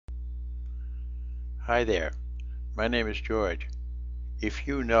Hi there, my name is George. If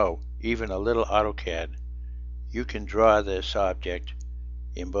you know even a little AutoCAD, you can draw this object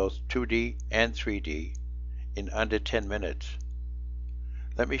in both 2D and 3D in under 10 minutes.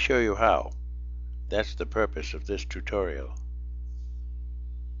 Let me show you how. That's the purpose of this tutorial.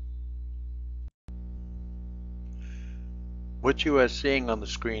 What you are seeing on the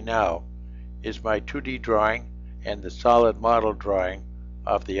screen now is my 2D drawing and the solid model drawing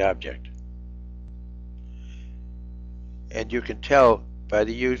of the object. And you can tell by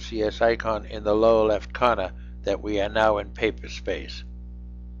the UCS icon in the lower left corner that we are now in paper space.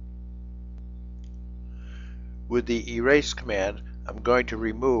 With the erase command, I'm going to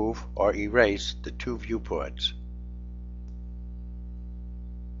remove or erase the two viewports.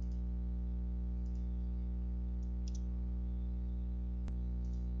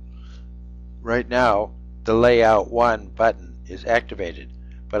 Right now, the Layout 1 button is activated,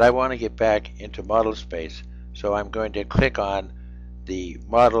 but I want to get back into model space, so I'm going to click on the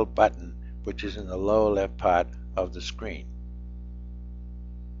model button, which is in the lower left part of the screen.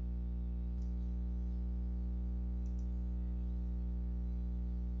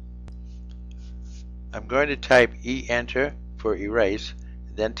 I'm going to type E-enter for erase,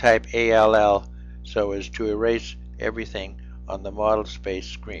 then type ALL so as to erase everything on the model space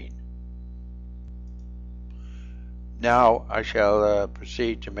screen. Now I shall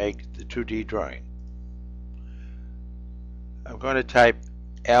proceed to make the 2D drawing. I'm going to type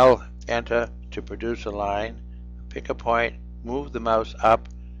L, enter to produce a line, pick a point, move the mouse up,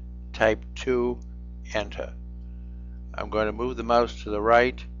 type 2, enter. I'm going to move the mouse to the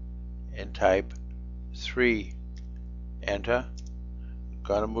right and type 3, enter. I'm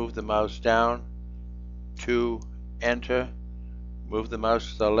going to move the mouse down, 2, enter. Move the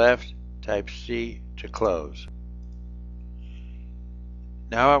mouse to the left, type C to close.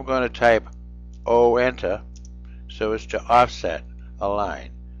 Now I'm going to type O, enter so as to offset a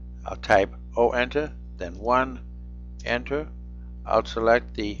line. I'll type O, enter, then 1, enter. I'll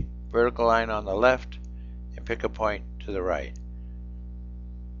select the vertical line on the left and pick a point to the right.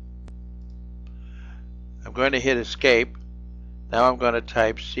 I'm going to hit escape. Now I'm going to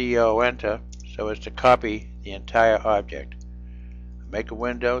type CO, enter so as to copy the entire object. Make a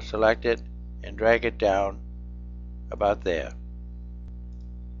window, select it, and drag it down about there.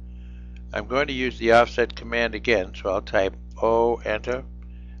 I'm going to use the offset command again, so I'll type O, enter.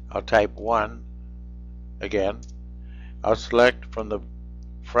 I'll type 1 again. I'll select from the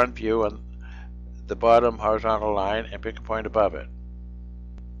front view on the bottom horizontal line and pick a point above it.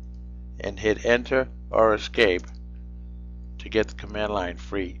 And hit enter or escape to get the command line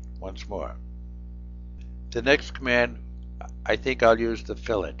free once more. The next command, I think I'll use the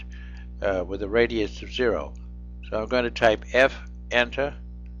fillet with a radius of 0. So I'm going to type F, enter.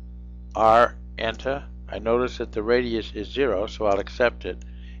 R, enter. I notice that the radius is 0, so I'll accept it.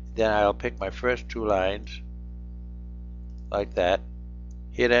 Then I'll pick my first two lines like that,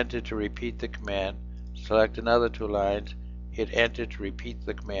 hit enter to repeat the command, select another two lines, hit enter to repeat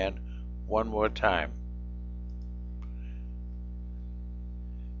the command one more time.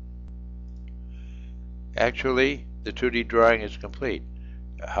 Actually, the 2D drawing is complete.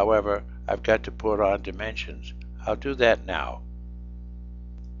 However, I've got to put on dimensions. I'll do that now.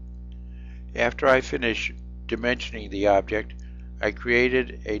 After I finish dimensioning the object, I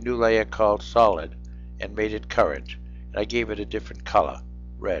created a new layer called Solid and made it current, and I gave it a different color,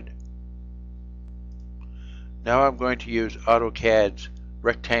 red. Now I'm going to use AutoCAD's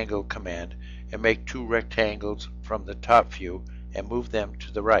rectangle command and make two rectangles from the top view and move them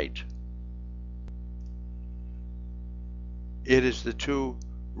to the right. It is the two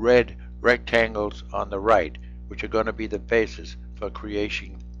red rectangles on the right which are going to be the basis for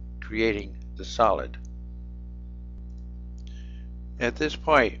creating the solid. At this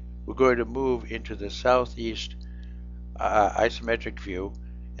point, we're going to move into the southeast isometric view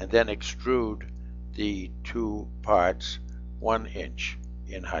and then extrude the two parts 1 inch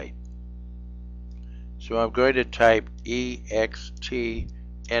in height. So I'm going to type EXT,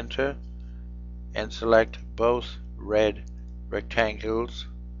 enter, and select both red rectangles,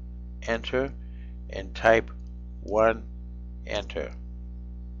 enter, and type 1, enter.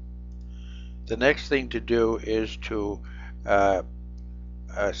 The next thing to do is to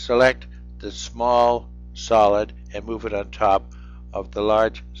select the small solid and move it on top of the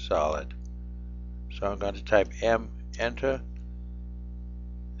large solid. So I'm going to type M, enter,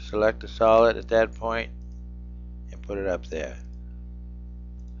 select the solid at that point, and put it up there.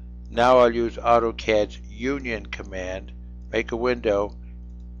 Now I'll use AutoCAD's Union command, make a window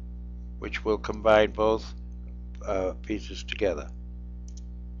which will combine both pieces together.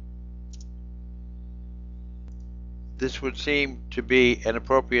 This would seem to be an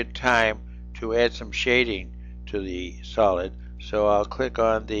appropriate time to add some shading to the solid, so I'll click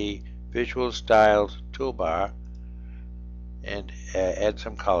on the Visual Styles toolbar and add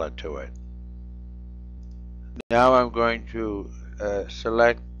some color to it. Now I'm going to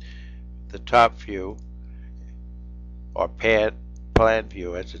select the top view, or plan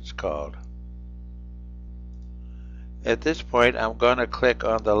view as it's called. At this point I'm going to click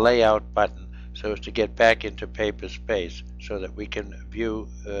on the layout button so as to get back into Paperspace so that we can view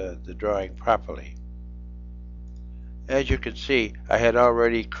the drawing properly. As you can see, I had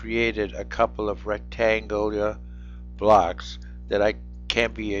already created a couple of rectangular blocks that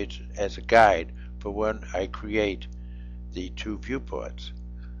can be used as a guide for when I create the two viewports.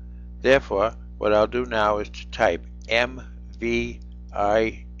 Therefore, what I'll do now is to type MVIEW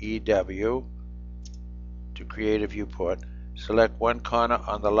to create a viewport. Select one corner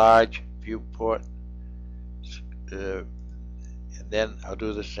on the large viewport, and then I'll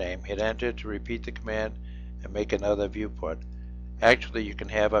do the same. Hit enter to repeat the command and make another viewport. Actually, you can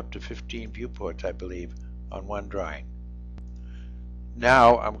have up to 15 viewports, I believe, on one drawing.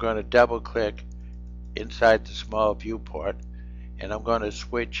 Now I'm going to double click inside the small viewport, and I'm going to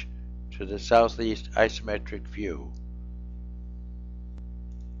switch to the southeast isometric view.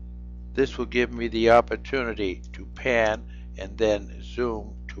 This will give me the opportunity to pan and then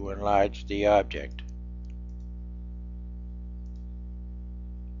zoom to enlarge the object.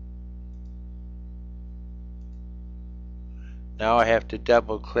 Now I have to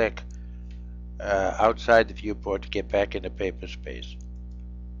double click outside the viewport to get back into Paperspace.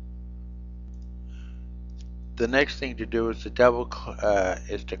 The next thing to do is to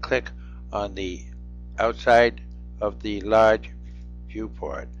click on the outside of the large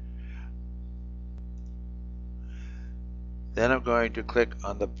viewport. Then I'm going to click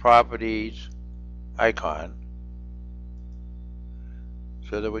on the Properties icon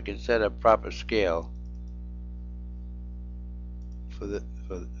so that we can set a proper scale for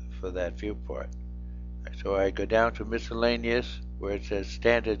that viewport. So I go down to Miscellaneous where it says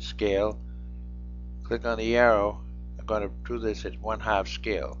Standard Scale, click on the arrow. I'm going to do this at 1/2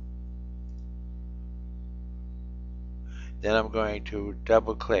 scale. Then I'm going to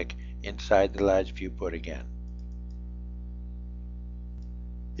double click inside the large viewport again.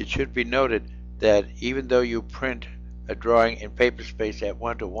 It should be noted that even though you print a drawing in Paperspace at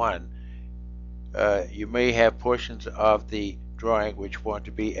 1:1, you may have portions of the drawing which want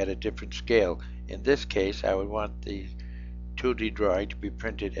to be at a different scale. In this case, I would want the 2D drawing to be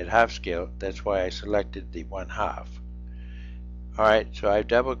printed at 1/2 scale. That's why I selected the 1/2. Alright, so I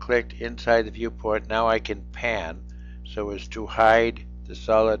double clicked inside the viewport. Now I can pan so as to hide the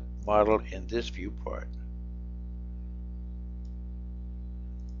solid model in this viewport.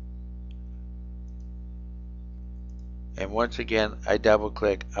 And once again I double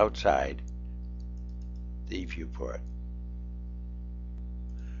click outside the viewport.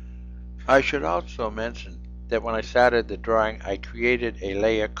 I should also mention that when I started the drawing I created a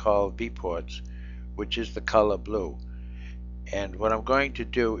layer called viewports, which is the color blue. And what I'm going to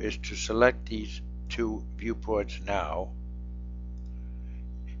do is to select these two viewports now,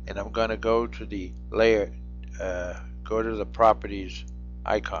 and I'm going to go to the layer, go to the Properties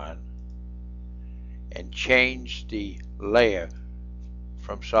icon and change the layer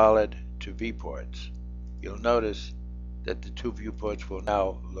from solid to viewports. You'll notice that the two viewports will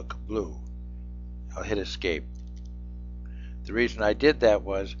now look blue. I'll hit escape. The reason I did that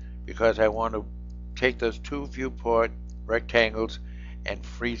was because I want to take those two viewport rectangles and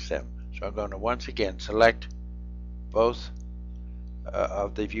freeze them. So I'm going to once again select both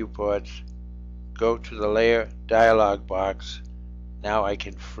of the viewports, go to the layer dialog box. Now I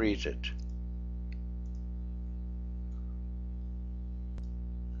can freeze it.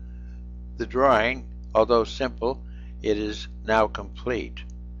 The drawing, although simple, it is now complete.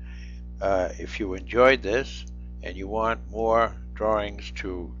 If you enjoyed this and you want more drawings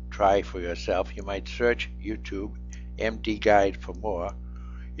to try for yourself, you might search YouTube MD Guide for more.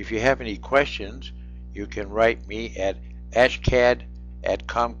 If you have any questions, you can write me at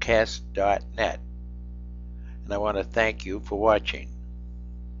ashcad@comcast.net. And I want to thank you for watching.